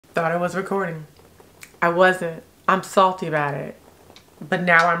Thought I was recording. I wasn't. I'm salty about it. But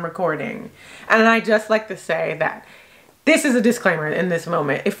now I'm recording. And I just like to say that this is a disclaimer in this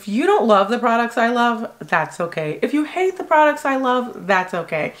moment. If you don't love the products I love, that's okay. If you hate the products I love, that's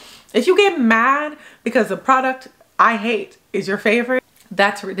okay. If you get mad because the product I hate is your favorite,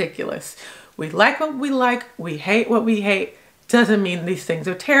 that's ridiculous. We like what we like, we hate what we hate. Doesn't mean these things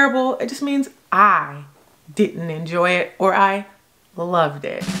are terrible. It just means I didn't enjoy it or I loved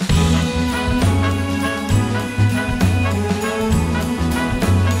it.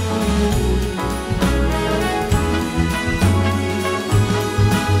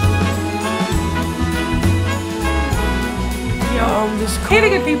 Hey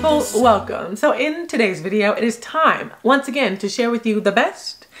there, good people, welcome. So in today's video, it is time once again to share with you the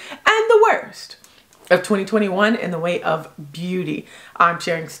best and the worst of 2021 in the way of beauty. I'm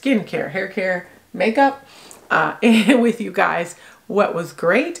sharing skincare, hair care, makeup, and with you guys what was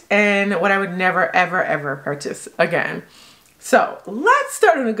great and what I would never ever purchase again. So let's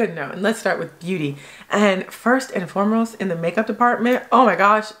start on a good note and let's start with beauty. And first and foremost in the makeup department, oh my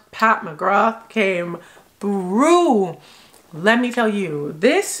gosh, Pat McGrath came through. Let me tell you,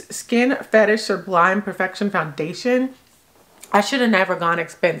 this Skin Fetish Sublime Perfection Foundation, I should have never gone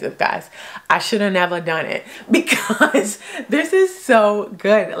expensive, guys. I should have never done it because this is so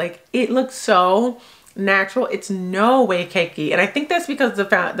good. Like, it looks so natural. It's no way cakey. And I think that's because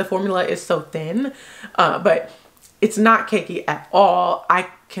the formula is so thin, but it's not cakey at all. I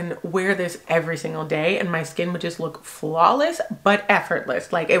can wear this every single day and my skin would just look flawless, but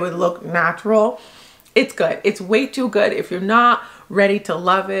effortless. Like, it would look natural. It's good. It's way too good. If you're not ready to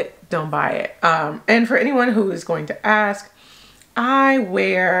love it, don't buy it. And for anyone who is going to ask, I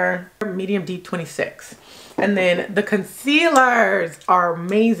wear medium deep 26. And then the concealers are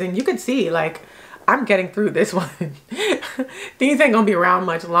amazing. You can see, like, I'm getting through this one. These ain't gonna be around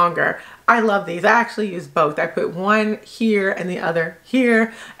much longer. I love these. I actually use both. I put one here and the other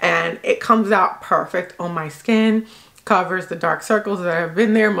here, and it comes out perfect on my skin. Covers the dark circles that have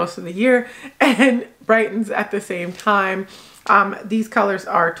been there most of the year and brightens at the same time. These colors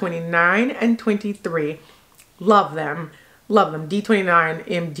are 29 and 23. Love them. Love them. D29,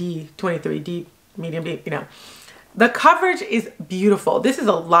 MD, 23, deep, medium, deep, you know. The coverage is beautiful. This is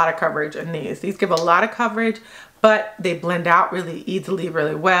a lot of coverage in these. These give a lot of coverage, but they blend out really easily,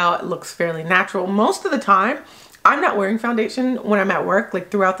 really well. It looks fairly natural. Most of the time, I'm not wearing foundation when I'm at work,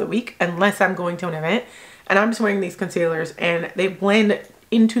 like throughout the week, unless I'm going to an event. And I'm just wearing these concealers and they blend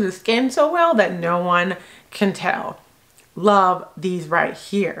into the skin so well that no one can tell. Love these right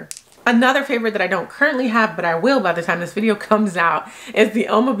here. Another favorite that I don't currently have, but I will by the time this video comes out, is the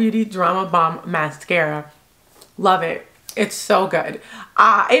Oma Beauty Drama Bomb Mascara. Love it. It's so good.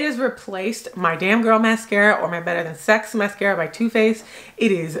 It has replaced my Damn Girl mascara or my Better Than Sex mascara by Too Faced.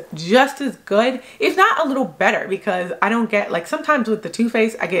 It is just as good, if not a little better, because I don't get, like, sometimes with the Too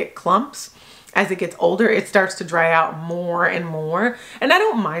Faced, I get clumps. As it gets older, it starts to dry out more and more. And I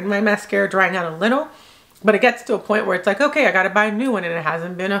don't mind my mascara drying out a little, but it gets to a point where it's like, okay, I gotta buy a new one and it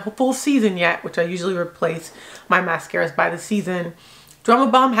hasn't been a full season yet, which I usually replace my mascaras by the season.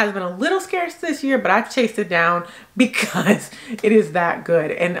 Drama Bomb has been a little scarce this year, but I've chased it down because it is that good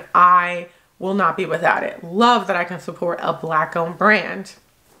and I will not be without it. Love that I can support a Black-owned brand.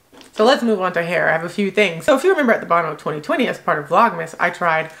 So let's move on to hair. I have a few things. So if you remember at the bottom of 2020 as part of Vlogmas, I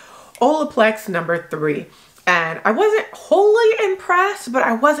tried Olaplex number 3. And I wasn't wholly impressed, but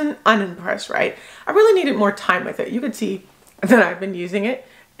I wasn't unimpressed, right? I really needed more time with it. You can see that I've been using it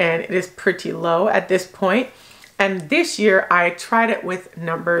and it is pretty low at this point. And this year I tried it with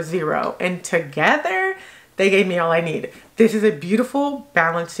number 0 and together they gave me all I need. This is a beautiful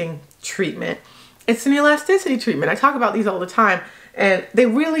balancing treatment. It's an elasticity treatment. I talk about these all the time and they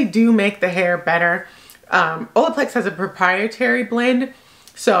really do make the hair better. Olaplex has a proprietary blend.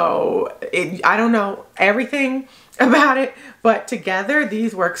 So I don't know everything about it, but together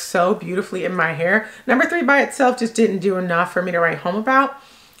these work so beautifully in my hair. Number 3 by itself just didn't do enough for me to write home about,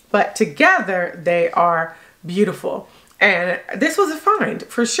 but together they are beautiful. And this was a find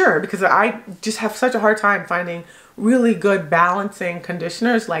for sure because I just have such a hard time finding really good balancing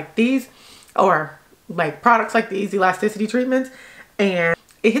conditioners like these or like products like these elasticity treatments, and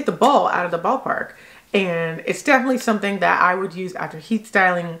it hit the ball out of the ballpark. And it's definitely something that I would use after heat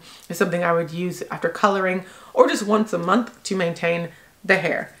styling. It's something I would use after coloring or just once a month to maintain the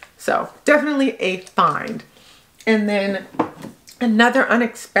hair. So definitely a find. And then another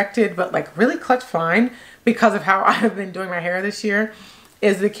unexpected but like really clutch find because of how I have been doing my hair this year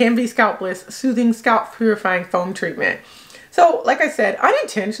is the Canvy Scalp Bliss Soothing Scalp Purifying Foam Treatment. So like I said,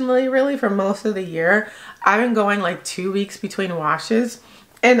 unintentionally really for most of the year, I've been going like 2 weeks between washes.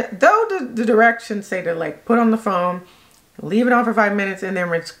 And though the directions say to like put on the foam, leave it on for 5 minutes, and then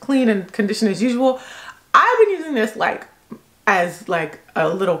rinse clean and condition as usual, I've been using this like as like a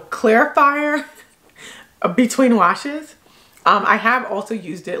little clarifier between washes. I have also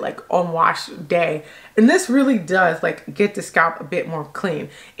used it like on wash day, and this really does like get the scalp a bit more clean.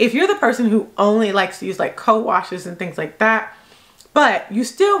 If you're the person who only likes to use like co-washes and things like that, but you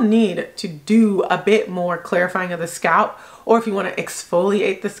still need to do a bit more clarifying of the scalp, or if you want to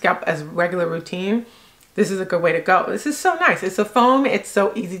exfoliate the scalp as regular routine, this is a good way to go. This is so nice. It's a foam. It's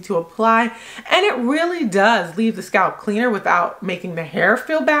so easy to apply, and it really does leave the scalp cleaner without making the hair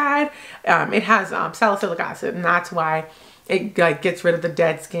feel bad. It has salicylic acid, and that's why it like gets rid of the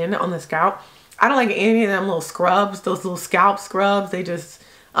dead skin on the scalp. I don't like any of them little scrubs, those little scalp scrubs. They just,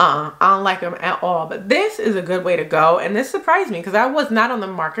 I don't like them at all. But this is a good way to go, and this surprised me because I was not on the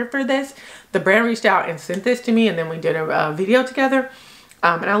market for this. The brand reached out and sent this to me, and then we did a video together.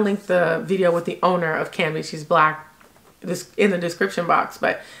 And I'll link the video with the owner of Canvas, she's black, this in the description box.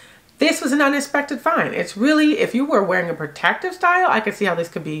 But this was an unexpected find. It's really, if you were wearing a protective style, I could see how this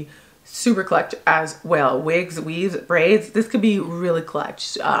could be super clutch as well. Wigs, weaves, braids, this could be really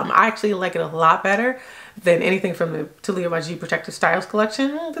clutch. I actually like it a lot better than anything from the Talia YG Protective Styles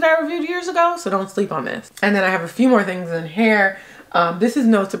collection that I reviewed years ago, so don't sleep on this. And then I have a few more things in hair. This is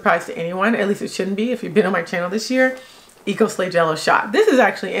no surprise to anyone, at least it shouldn't be if you've been on my channel this year. Eco Slay Jello Shot. This is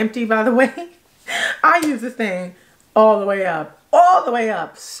actually empty, by the way. I use this thing all the way up. All the way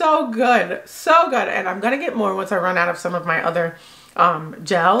up. So good. So good. And I'm going to get more once I run out of some of my other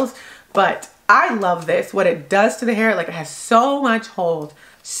gels. But I love this. What it does to the hair, like it has so much hold.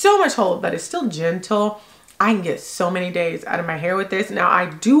 So much hold, but it's still gentle. I can get so many days out of my hair with this. Now, I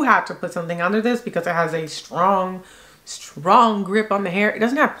do have to put something under this because it has a strong grip on the hair. It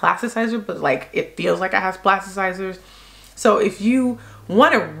doesn't have plasticizer, but like it feels like it has plasticizers. So if you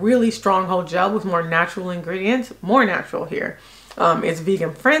want a really strong hold gel with more natural ingredients, more natural here. It's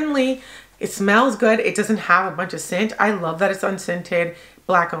vegan friendly. It smells good. It doesn't have a bunch of scent. I love that it's unscented,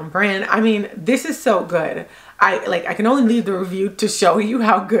 black on brand. I mean, this is so good. I can only leave the review to show you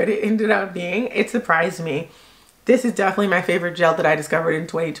how good it ended up being. It surprised me. This is definitely my favorite gel that I discovered in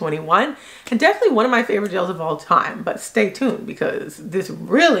 2021, and definitely one of my favorite gels of all time. But stay tuned because this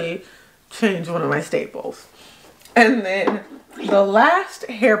really changed one of my staples. And then the last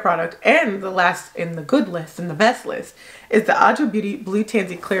hair product, and the last in the good list and the best list, is the Adjo Beauty Blue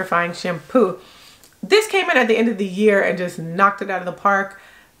Tansy Clarifying Shampoo. This came in at the end of the year and just knocked it out of the park.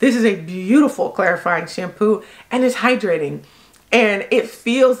 This is a beautiful clarifying shampoo, and it's hydrating. And it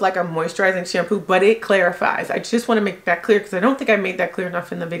feels like a moisturizing shampoo, but it clarifies. I just want to make that clear because I don't think I made that clear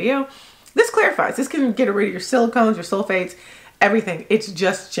enough in the video. This clarifies. This can get rid of your silicones, your sulfates, everything. It's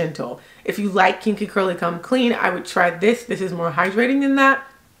just gentle. If you like Kinky Curly Come Clean, I would try this. This is more hydrating than that,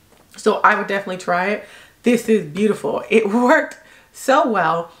 so I would definitely try it. This is beautiful. It worked so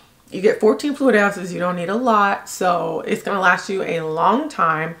well. You get 14 fluid ounces. You don't need a lot, so it's gonna last you a long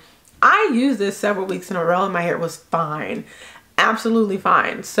time. I used this several weeks in a row and my hair was fine. Absolutely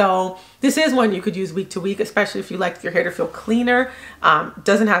fine. So this is one you could use week to week, especially if you like your hair to feel cleaner.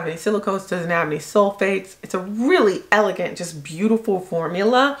 Doesn't have any silicones, doesn't have any sulfates. It's a really elegant, just beautiful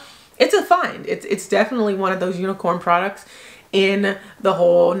formula. It's a find. It's definitely one of those unicorn products in the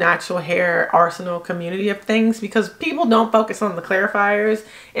whole natural hair arsenal community of things, because people don't focus on the clarifiers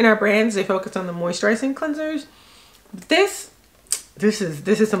in our brands. They focus on the moisturizing cleansers. This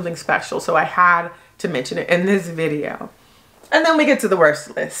is something special, so I had to mention it in this video. And then we get to the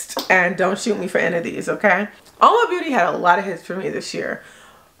worst list, and don't shoot me for any of these, okay? Alma Beauty had a lot of hits for me this year,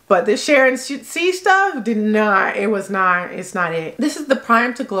 but this Share and See stuff did not. It's not it. This is the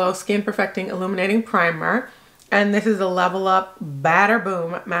Prime to Glow Skin Perfecting Illuminating Primer, and this is a Level Up Batter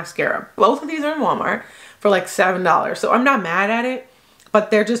Boom Mascara. Both of these are in Walmart for like $7, so I'm not mad at it, but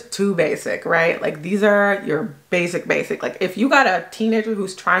they're just too basic, right? Like these are your basic. Like if you got a teenager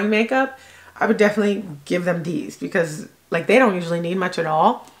who's trying makeup, I would definitely give them these because like they don't usually need much at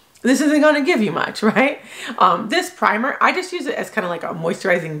all. This isn't going to give you much, right? This primer, I just use it as kind of like a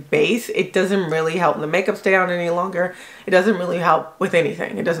moisturizing base. It doesn't really help the makeup stay on any longer. It doesn't really help with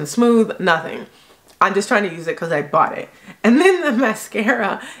anything. It doesn't smooth, nothing. I'm just trying to use it because I bought it. And then the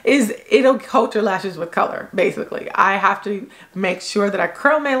mascara it'll coat your lashes with color, basically. I have to make sure that I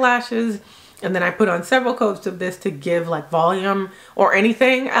curl my lashes, and then I put on several coats of this to give like volume or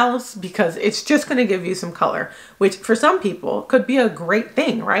anything else, because it's just going to give you some color, which for some people could be a great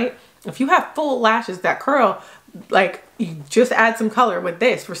thing, right? If you have full lashes that curl, like you just add some color with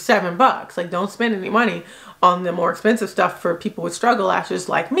this for $7. Like don't spend any money on the more expensive stuff for people with struggle lashes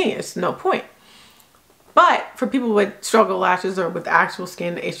like me. It's no point. But for people with struggle lashes or with actual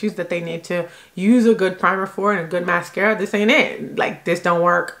skin issues that they need to use a good primer for and a good mascara, this ain't it. Like, this don't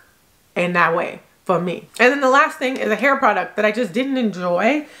work in that way for me. And then the last thing is a hair product that I just didn't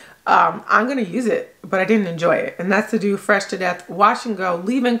enjoy. I'm gonna use it, but I didn't enjoy it, and that's the Do Fresh to Death Wash and Go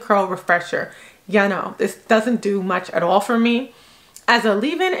Leave-In Curl Refresher. Yeah, no, this doesn't do much at all for me. As a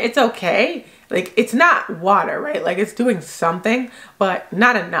leave-in, it's okay. Like, it's not water, right? Like, it's doing something, but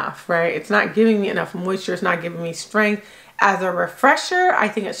not enough, right? It's not giving me enough moisture. It's not giving me strength. As a refresher, I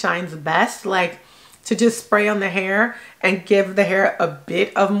think it shines best, like, to just spray on the hair and give the hair a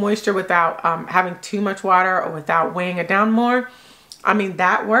bit of moisture without having too much water or without weighing it down more. I mean,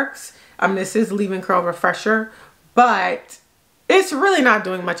 that works. This is Leave-In Curl Refresher, but it's really not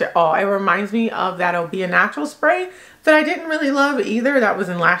doing much at all. It reminds me of that It'll Be a Natural spray that I didn't really love either. That was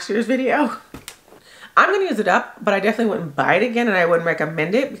in last year's video. I'm gonna use it up, but I definitely wouldn't buy it again, and I wouldn't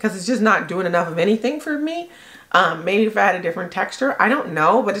recommend it because it's just not doing enough of anything for me. Maybe if I had a different texture, I don't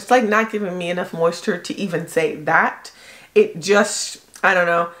know, but it's like not giving me enough moisture to even say that. It just, I don't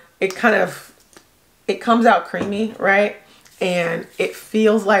know, it comes out creamy, right? And it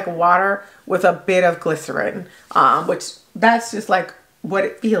feels like water with a bit of glycerin, which that's just like what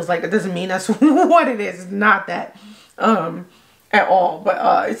it feels like. It doesn't mean that's what it is. It's not that at all,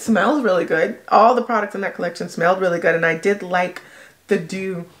 but it smells really good. All the products in that collection smelled really good, and I did like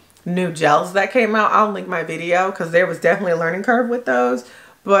the new gels that came out. I'll link my video because there was definitely a learning curve with those,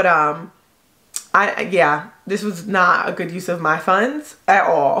 but yeah, this was not a good use of my funds at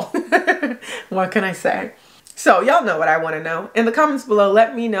all. What can I say? So y'all know what I want to know. In the comments below,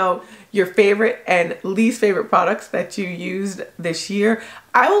 let me know your favorite and least favorite products that you used this year.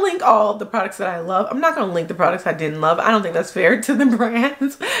 I will link all the products that I love. I'm not going to link the products I didn't love. I don't think that's fair to the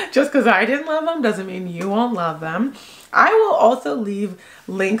brands. Just because I didn't love them doesn't mean you won't love them. I will also leave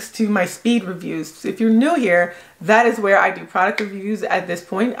links to my speed reviews. If you're new here, that is where I do product reviews at this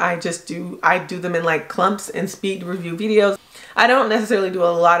point. I do them in like clumps and speed review videos. I don't necessarily do a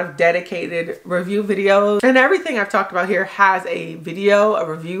lot of dedicated review videos, and everything I've talked about here has a video, a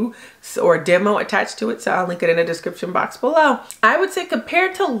review, or a demo attached to it, so I'll link it in the description box below. I would say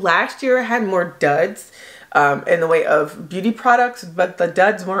compared to last year, I had more duds in the way of beauty products, but the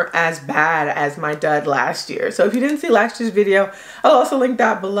duds weren't as bad as my dud last year. So if you didn't see last year's video, I'll also link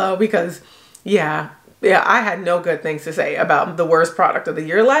that below because yeah, I had no good things to say about the worst product of the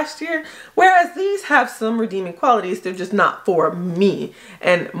year last year, whereas these have some redeeming qualities. They're just not for me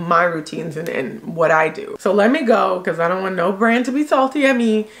and my routines and what I do. So let me go because I don't want no brand to be salty at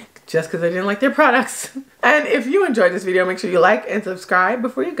me just because I didn't like their products. And if you enjoyed this video, make sure you like and subscribe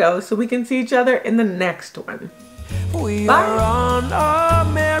before you go so we can see each other in the next one. We Bye. are on our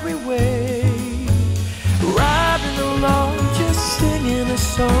merry way, riding along, just singing a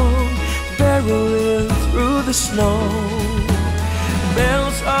song, barreling through the snow.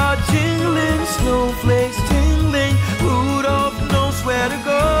 Bells are jingling, snowflakes tingling, Rudolph knows where to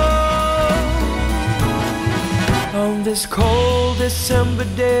go. On this cold December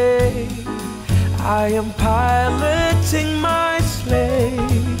day, I am piloting my